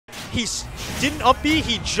he didn't up B,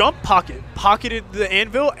 he jumped pocketed the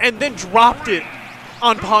anvil, and then dropped it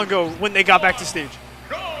on Pongo when they got back to stage.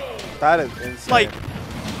 That is insane. Like,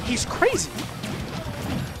 he's crazy.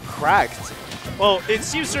 Cracked. Well, it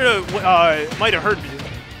seems sort of might have hurt me.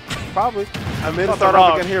 Probably. I made it start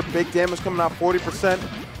off again here. Big damage coming out, 40%.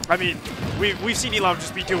 I mean, we've seen Elam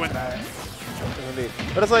just be doing that. Indeed.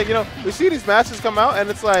 But it's like, you know, we see these matches come out, and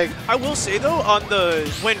it's like. I will say though,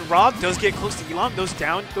 when Rob does get close to Elam, those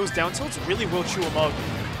down tilts really will chew him up.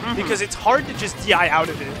 Because it's hard to just DI out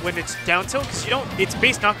of it when it's down tilt, because you don't. Its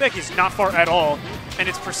base knockback is not far at all, and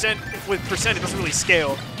its percent it doesn't really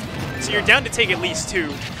scale. So you're down to take at least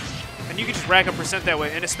 2, and you can just rack up percent that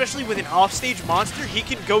way. And especially with an offstage monster, he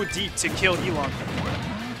can go deep to kill Elam.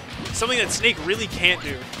 Something that Snake really can't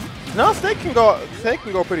do. No, Snake can go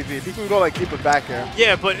pretty deep. He can go like deeper back here.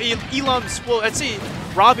 Yeah, but Elam's, well, I'd say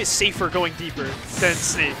Rob is safer going deeper than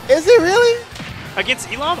Snake. Is he really?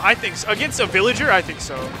 Against Elam, I think so. Against a villager, I think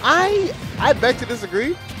so. I beg to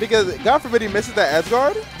disagree, because God forbid he misses that edge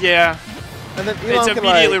guard. Yeah. And then Elam it's can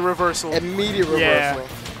immediately like, reversal. Immediate reversal. Yeah.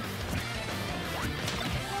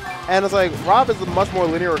 And it's like Rob is a much more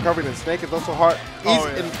linear recovery than Snake. It's also hard.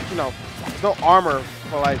 You know, there's no armor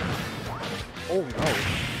for like. Oh no.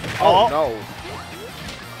 Oh no.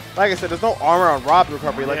 Like I said, there's no armor on Rob's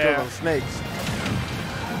recovery like there was on Snake's.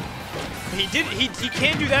 He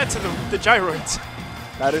can do that to the gyroids.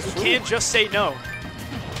 That is true. He can't just say no.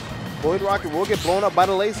 Lloyd Rocket will get blown up by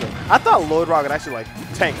the laser. I thought Lloyd Rocket actually like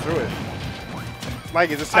tank through it.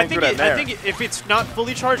 Like it just tanked through that there. I think if it's not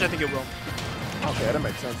fully charged, I think it will. Okay, that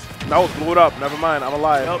makes sense. No, it blew it up. Never mind. I'm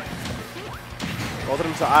alive. Nope. Both of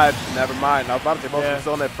them said, never mind. I was about to say both of them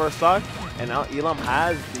still on that first stock, and now Elam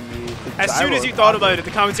has the as soon as you thought about it,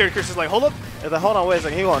 the commentary Chris is like, hold up. It's like, hold on, wait a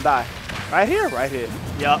second. He's gonna die. Right here? Right here.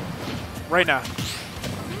 Yep. Right now.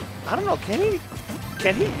 I don't know. Can he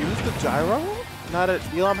use the gyro now that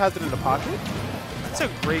Elam has it in the pocket? That's a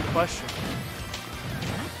great question.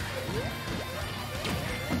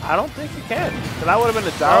 I don't think he can. Because that would have been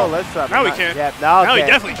the gyro ledge trap. Now he can. Yep, now he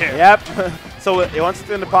definitely can. Yep. So once it's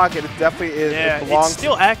in the pocket, it definitely is. Yeah, it belongs it's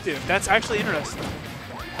still active. That's actually interesting.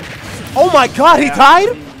 Oh my God, he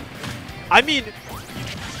died? I mean,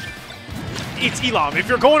 it's Elam. If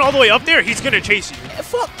you're going all the way up there, he's going to chase you.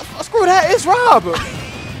 Fuck, screw that. It's Rob.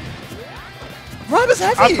 Rob is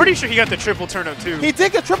heavy. I'm pretty sure he got the triple turnip too. He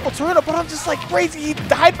did get triple turnip, but I'm just like crazy. He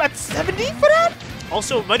died at 70 for that?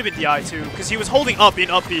 Also, it might have been DI too, because he was holding up in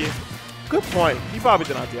up B. Good point. He probably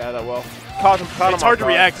did not DI that well. It's hard to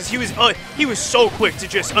react because he was so quick to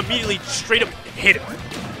just immediately straight up hit him.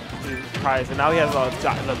 And now he has the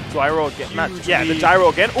gyro again. The gyro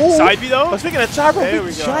again. Ooh. Side B though. But speaking of gyro,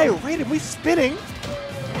 we gyrated. We spinning.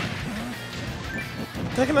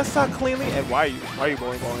 Taking that shot cleanly. And why are you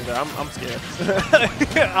going there? I'm scared.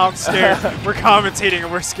 I'm scared. We're commentating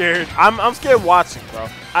and we're scared. I'm scared watching, bro.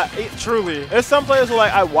 Truly. There's some players who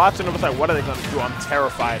like I watch and I'm just like, what are they gonna do? I'm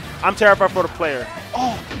terrified. I'm terrified for the player.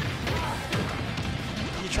 Oh.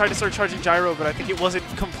 He tried to start charging gyro, but I think it wasn't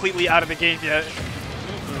completely out of the game yet.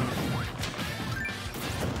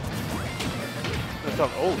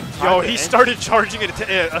 Yo, he started charging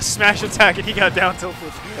a smash attack and he got down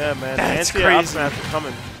tilted. Yeah, man. That's crazy.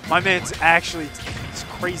 Coming. My man's actually he's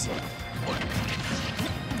crazy.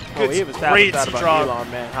 Good, he was great about Z-drop. Elam,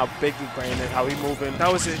 man. How big his brain is, how he moving.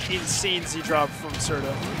 That was an insane Z-drop from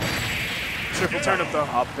Serta. Triple turnip though.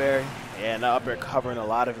 Up there. Yeah, and up there covering a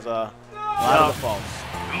lot of his of the faults.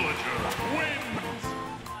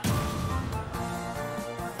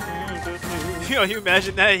 Yo, you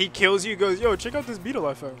imagine that? He kills you, goes, yo, check out this beetle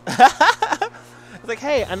I found. It's like,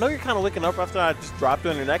 hey, I know you're kind of waking up after I just dropped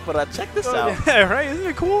you on your neck, but check this out. Yeah, right? Isn't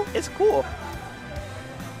it cool? It's cool.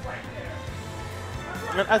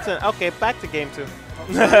 That's it. Okay, back to game 2.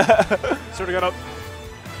 Sort of got up.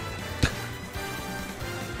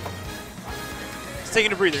 It's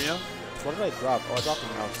taking a breather, you know? What did I drop? Oh, I dropped the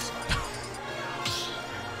mouse.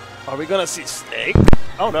 Are we gonna see Snake?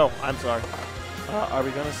 Oh no, I'm sorry. Are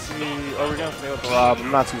we gonna see with Rob?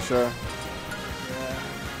 I'm not too sure. Yeah.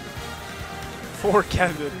 For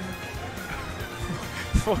Kevin.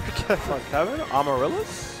 For Kevin. For Kevin?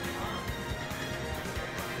 Amaryllis?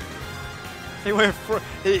 He went for.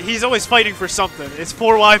 He's always fighting for something. It's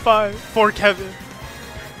for Wi-Fi. For Kevin.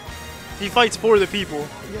 He fights for the people.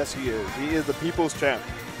 Yes, he is. He is the people's champ.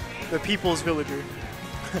 The people's villager.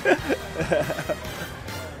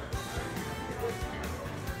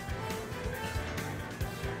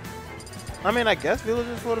 I mean, I guess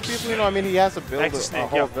villagers for the people. You know, I mean, he has to build a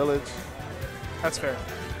whole village. That's fair.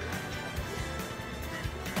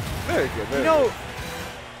 Very good. Very you know,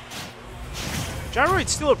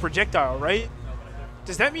 gyroid's still a projectile, right?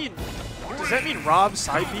 Does that mean Rob's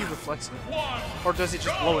side B reflects it? Or does it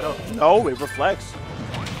just blow it up? No, it reflects.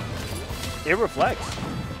 It reflects.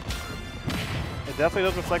 It definitely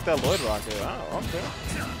does reflect that Lloyd rocket. Oh, okay.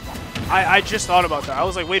 I just thought about that. I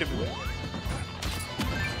was like, wait a minute.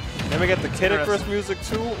 Then we get the Kid Icarus music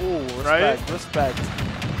too. Ooh, respect, right? Respect.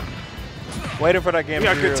 Waiting for that game. We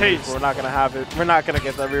got good taste. We're not gonna have it. We're not gonna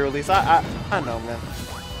get that re-release. I know, man.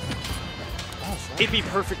 It'd be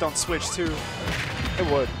perfect on Switch too. It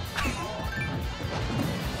would.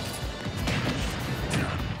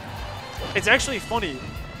 It's actually funny.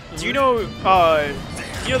 Do you know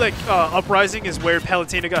like Uprising is where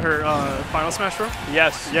Palutena got her Final Smash from?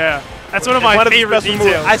 Yes. Yeah. That's one of my favorite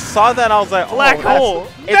details. I saw that and I was like, Black hole.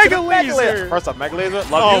 Mega laser. First up, Mega Laser.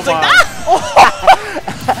 Love you.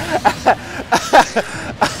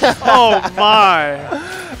 Oh my.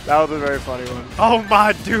 That was a very funny one. Oh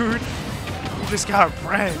my, dude. You just got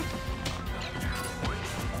pranked.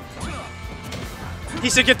 He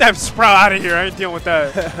said get that Sprout out of here. I ain't dealing with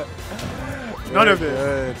that. None of it.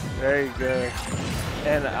 Good. Very good.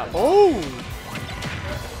 And the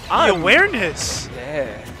awareness.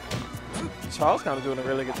 Yeah. Charles kind of doing a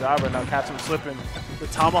really good job right now. Catch him slipping. The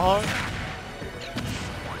tomahawk.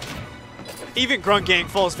 Even Grunt Gang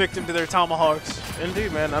falls victim to their tomahawks.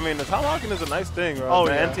 Indeed, man. I mean, the tomahawking is a nice thing, bro. Oh,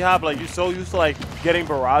 man. yeah. Empty-hop, like, you're so used to, like, getting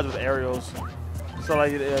barrage with aerials. So,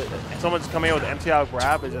 like, someone just coming in with an empty-hop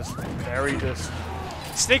grab is just very just...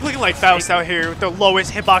 Snake looking like Faust out here with the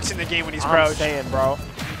lowest hitbox in the game when he's crouched. I'm saying, bro.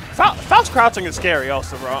 Faust crouching is scary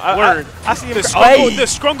also, bro. Word. I see him... The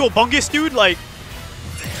Scrungle Bungus dude, like...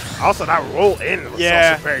 Also, that roll in was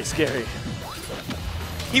also very scary.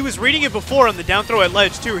 He was reading it before on the down throw at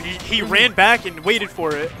ledge too. He ran back and waited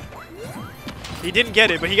for it. He didn't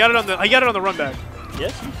get it, but he got it on the run back.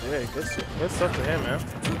 Yes, he did. Good stuff to him, man.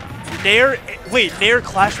 Nair, wait, Nair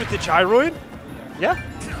clashed with the gyroid? Yeah.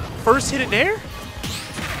 First hit at Nair?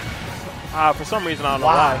 For some reason I don't know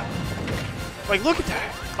why. Like, look at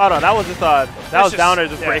that. Oh no, that was just that was down there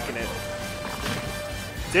just breaking it.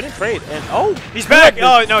 Didn't trade, and he's back.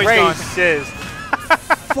 Oh no, he's gone.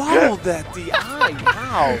 Followed that DI.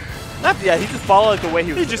 Wow. Not DI. He just followed like the way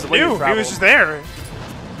he was. He just knew. He was just there.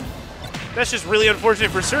 That's just really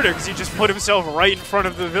unfortunate for Serta because he just put himself right in front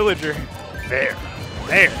of the villager. There.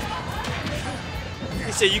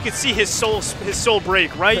 He said you could see his soul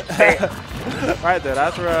break right there. Right there.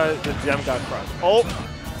 That's where the gem got crushed. Oh,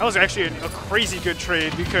 that was actually a crazy good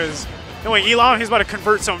trade because no way, Elam, he's about to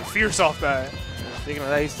convert something fierce off that. Speaking of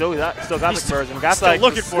that, he still got the conversion. Got still like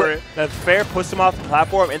looking for it. That fair pushed him off the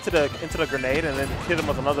platform into the grenade, and then hit him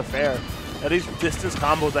with another fair. Now these distance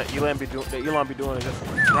combos that Elam be doing is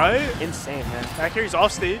just insane, man. Back here, he's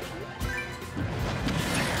off stage.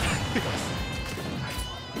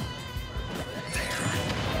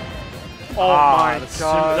 Oh my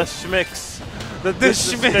god! The schmicks. The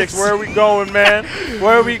schmicks. Where are we going, man?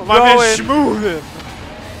 Where are we going? My man smoothing.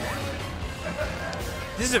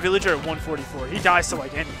 This is a villager at 144. He dies to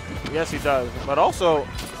like anything. Yes, he does. But also,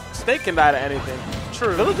 Snake can die to anything.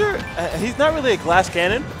 True. Villager, he's not really a glass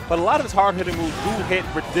cannon, but a lot of his hard-hitting moves do hit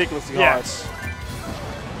ridiculously hard.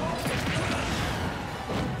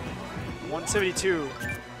 172.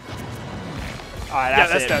 All right,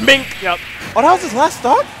 that's that. Mink. Yep. Oh, that was his last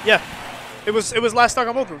stock? Yeah. It was last stock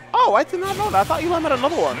on both of them. Oh, I did not know that. I thought Elam had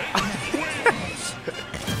another one.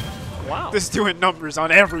 Wow. This is doing numbers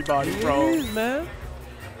on everybody, bro. Jeez, man.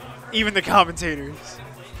 Even the commentators.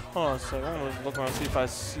 Hold on a second. I'm going to look around and see if I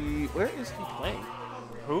see. Where is he playing?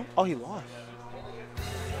 Who? Oh, he lost.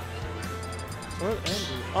 Where's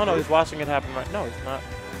Andrew? Oh, no, he's watching it happen right now. No, he's not.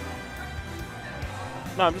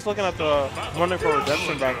 No, I'm just looking at the running for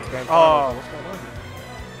redemption back in Grand Final. What's going on?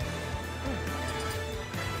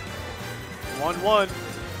 1-1.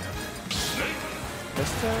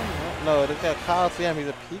 This time? No, they got Kyle TM. He's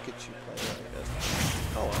a Pikachu player, I guess.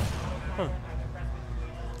 Oh, well.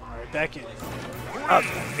 All right, back in.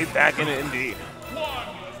 He's back in it indeed.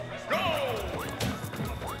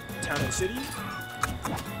 Town and City.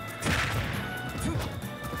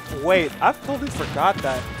 Wait, I totally forgot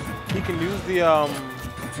that he can use the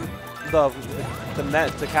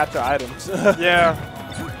net to capture items. Yeah.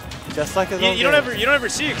 Just like his you don't ever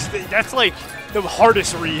see it 'cause that's like the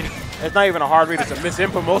hardest read. It's not even a hard read, it's a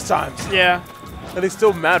misinput most times. Yeah. And he's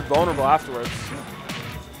still mad vulnerable afterwards.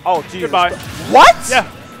 Oh, Jesus. Goodbye. What? Yeah.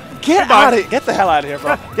 Get out of here. Get the hell out of here,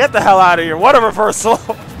 bro. Get the hell out of here. What a reversal.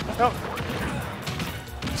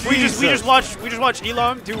 We just watched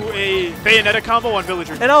Elam do a Bayonetta combo on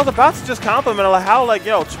Villager. And I was about to just compliment like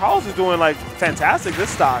how Charles is doing like fantastic this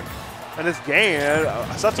stock and this game.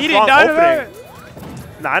 Such a He didn't die to that.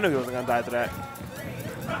 Nah, I knew he wasn't gonna die to that.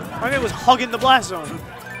 My man was hugging the blast zone.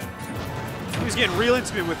 He was getting real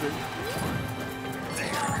intimate with it.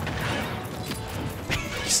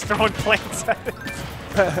 He's throwing plates at it.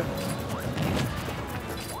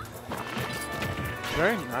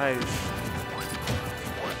 Very nice.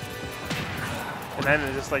 And then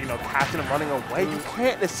it's just like, you know, catching him running away. You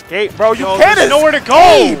can't escape, bro. You can't escape. Nowhere to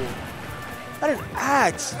go. I didn't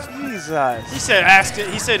ask. Jesus. He said, ask it.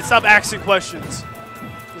 He said, stop asking questions.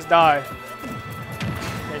 Just die.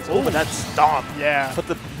 Oh, but that stomp. Yeah. Put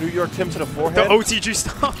the New York Tim to the forehead. The OTG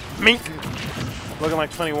stomp. Mink. Looking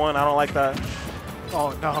like 21. I don't like that.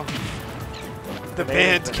 Oh, no. The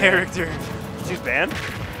banned character. She's banned?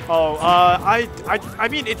 Oh, I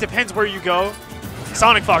mean, it depends where you go.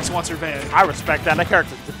 Sonic Fox wants her banned. I respect that. That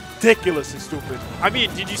character's ridiculously stupid. I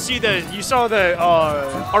mean, did you see that? You saw that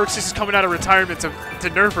Arxis is coming out of retirement to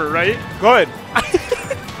nerf her, right? Good.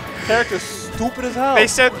 Character's stupid as hell. They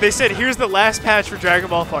said here's the last patch for Dragon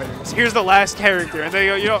Ball FighterZ. Here's the last character, and they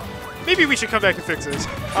go, you know, maybe we should come back and fix this.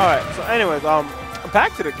 All right. So, anyways,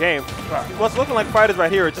 back to the game. What's looking like fighters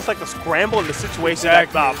right here is just like the scramble in the situation that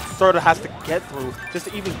Serta has to get through just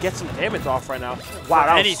to even get some damage off right now. Wow,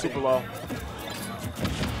 that was super low.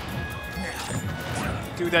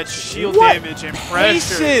 Dude, that shield damage and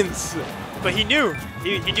pressure. Patience! But he knew.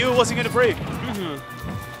 He knew it wasn't going to break.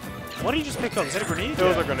 What did he just pick up? Is that a grenade? It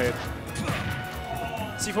was a grenade.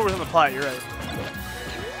 C4 was on the plat, you're right.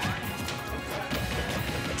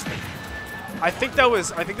 I think that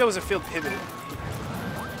was a field pivot.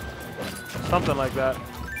 Something like that.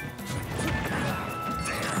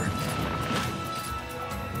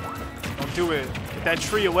 Don't do it. Get that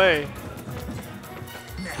tree away.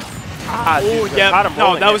 Oh, yeah.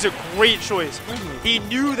 No, that was a great choice. He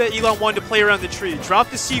knew that Elam wanted to play around the tree. Drop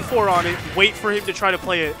the C4 on it. Wait for him to try to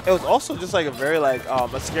play it. It was also just like a very like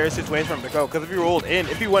a scary situation for him to go, because if he rolled in,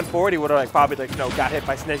 if he went forward, he would have like probably like got hit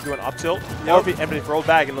by Snake doing up tilt, or if he rolled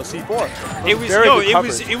back in the C4.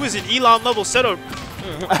 It was an Elam level setup.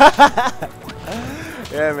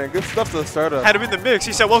 Yeah, man, good stuff to the startup. Had him in the mix.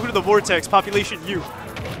 He said, "Welcome to the Vortex, population U."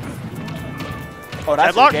 Oh,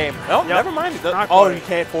 that's the game. No, never mind. Oh, you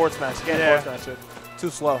can't forward smash. You can't forward smash it.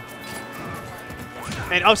 Too slow.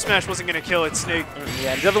 And up smash wasn't going to kill it, Snake.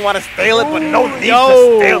 Yeah, he doesn't want to stale it, but no need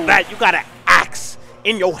to stale that. You got an axe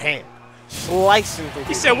in your hand. Slicing through.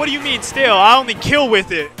 He said, what do you mean stale? I only kill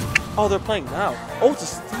with it. Oh, they're playing now. Oh, it's a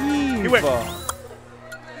Steve. He went.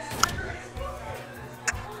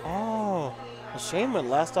 Oh. Shane went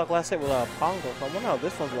last stock last hit with Pongo. So I wonder how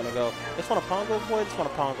this one's going to go. This one a Pongo boy, this one a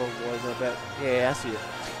Pongo boy. I bet. Yeah, I see it.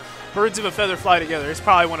 Birds of a feather fly together. It's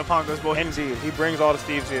probably one of Pongo's boys. Indeed. He brings all the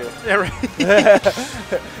Steves here. Yeah, right.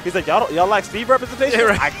 He's like, y'all like Steve representation? Yeah,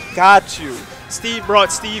 right. I got you. Steve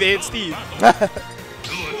brought Steve and Steve.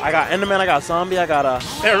 I got Enderman, I got Zombie, I got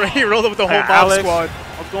Yeah, right. He rolled up with the whole mob squad.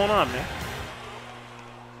 What's going on, man?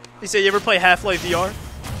 He said, you ever play Half-Life VR?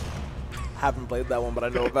 Haven't played that one, but I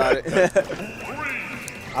know about it.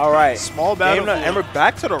 All right. Small battle. And we're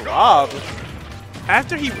back to the Rob.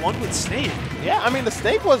 After he won with Snake. Yeah, I mean, the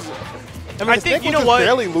Snake was... I think, you know what,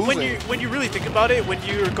 barely losing. when you really think about it, when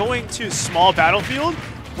you're going to small battlefield,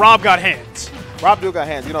 Rob got hands. Rob do got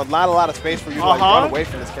hands. You know, not a lot of space for you to like, run away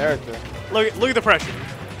from this character. Look at the pressure.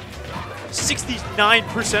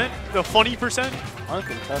 69%, the funny percent.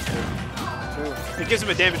 Uncontested, too. It gives him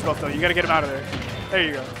a damage buff, though. You got to get him out of there. There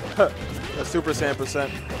you go. The Super Saiyan percent.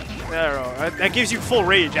 There you go. That gives you full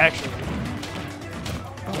rage, actually.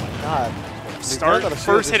 Oh, my God. Start,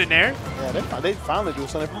 first hit in there. Yeah, they finally do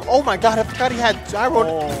something. Oh, my God. I forgot he had gyro.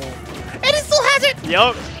 Oh. And he still has it.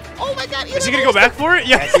 Yep. Oh, my God. Is he going to go back for it?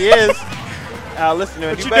 Yeah. Yes, he is. Listen,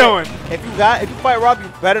 man. What you doing? If you fight Rob, you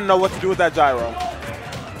better know what to do with that gyro.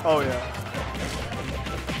 Oh, yeah.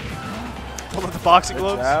 What about the boxing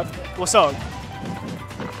gloves? What's up?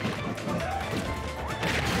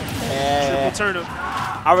 Triple turnip.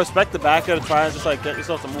 I respect the back air to try and just like get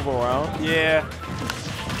yourself to move around. Yeah.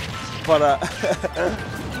 But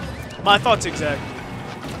my thoughts exactly.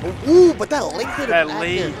 Ooh, but that late hit. That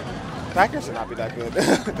late. Back air should not be that good.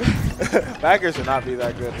 Back air should not be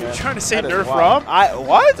that good, man. You're trying to say nerf Rob?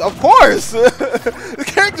 What? Of course. The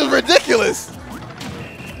character's ridiculous.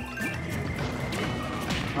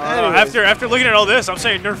 After looking at all this, I'm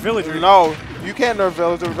saying nerf Villager. No, you can't nerf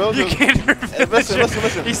Villager. You can't nerf Villager.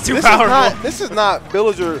 Listen. He's too powerful. This is not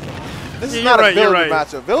Villager. This is not a Villager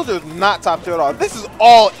matchup. Villager is not top tier at all. This is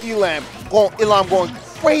all Elam going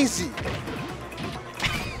crazy.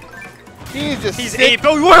 He's just He's sick. ape.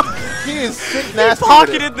 Oh, He is sick nasty. He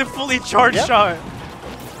pocketed the fully charged shot.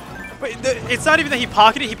 But it's not even that he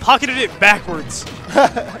pocketed it backwards.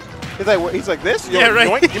 He's like this? Yo, yeah, right.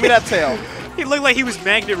 Yoink, give me that tail. He looked like he was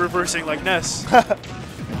magnet reversing like Ness.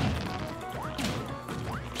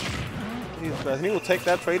 He's best. He will take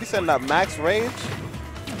that trade. He's sending out max rage.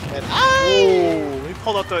 And he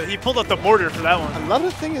pulled out the mortar for that one. Another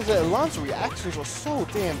thing is that Elam's reactions were so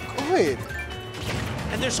damn good.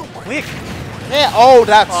 And they're so quick. Yeah. Oh,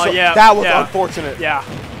 that was unfortunate. Yeah.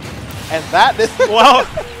 And that this. Well.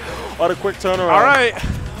 What a quick turnaround. All right.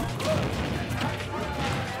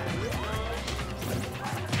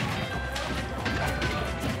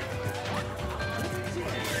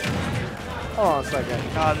 Hold on a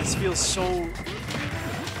second. God, this feels so.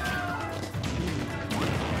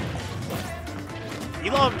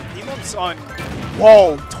 Elam's on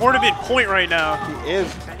tournament point right now. He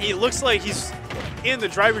is. And he looks like he's in the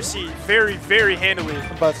driver's seat very, very handily.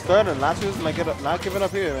 But Sterling, not giving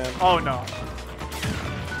up here, man. Oh, no.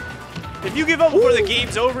 If you give up before the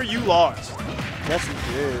game's over, you lost. Yes, you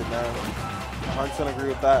did, man. 100% agree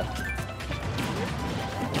with that.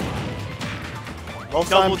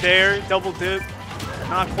 Double dare, double dip.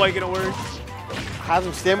 Not quite going to work. Has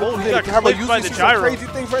him stand with he got clipped by the gyro. Crazy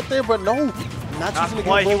things right there, but no. Not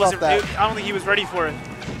quite. I don't think he was ready for it.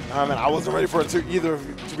 Nah, man, I wasn't ready for it too either,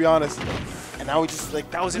 to be honest. And now we just like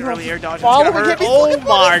that was an early air dodge. Oh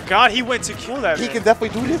my God, he went to kill that. He can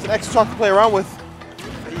definitely do this. An extra chalk to play around with.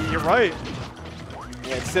 You're right.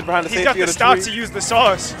 Yeah, sit behind the safety. He's got the stock to use the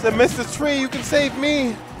sauce. Said, Mr. Tree, you can save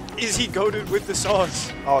me. Is he goated with the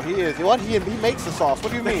sauce? Oh, he is. What? He makes the sauce.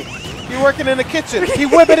 What do you mean? He working in the kitchen. He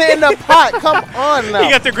whipping it in the pot. Come on now. He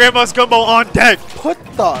got the grandma's gumbo on deck. Put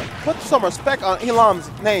some respect on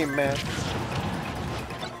Elam's name, man.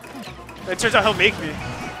 It turns out he'll make me.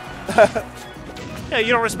 Yeah,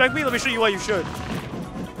 you don't respect me? Let me show you why you should.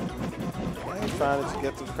 He's trying to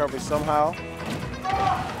get to the recovery somehow.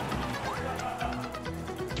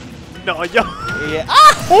 No, yo. Yeah.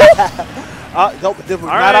 No,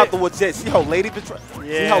 not out the woods yet. See how late he been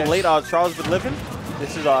See how late Charles been living?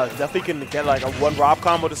 This is definitely can get like a one Rob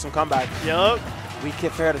combo to some comeback. Yup. We can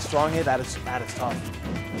fair the strong hit. That is tough.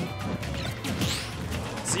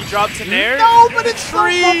 Z drops in there. No, but it's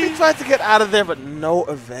free. He tried to get out of there, but no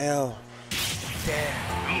avail.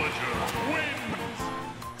 Damn.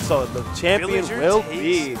 So the champion will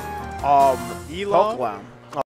be Elam.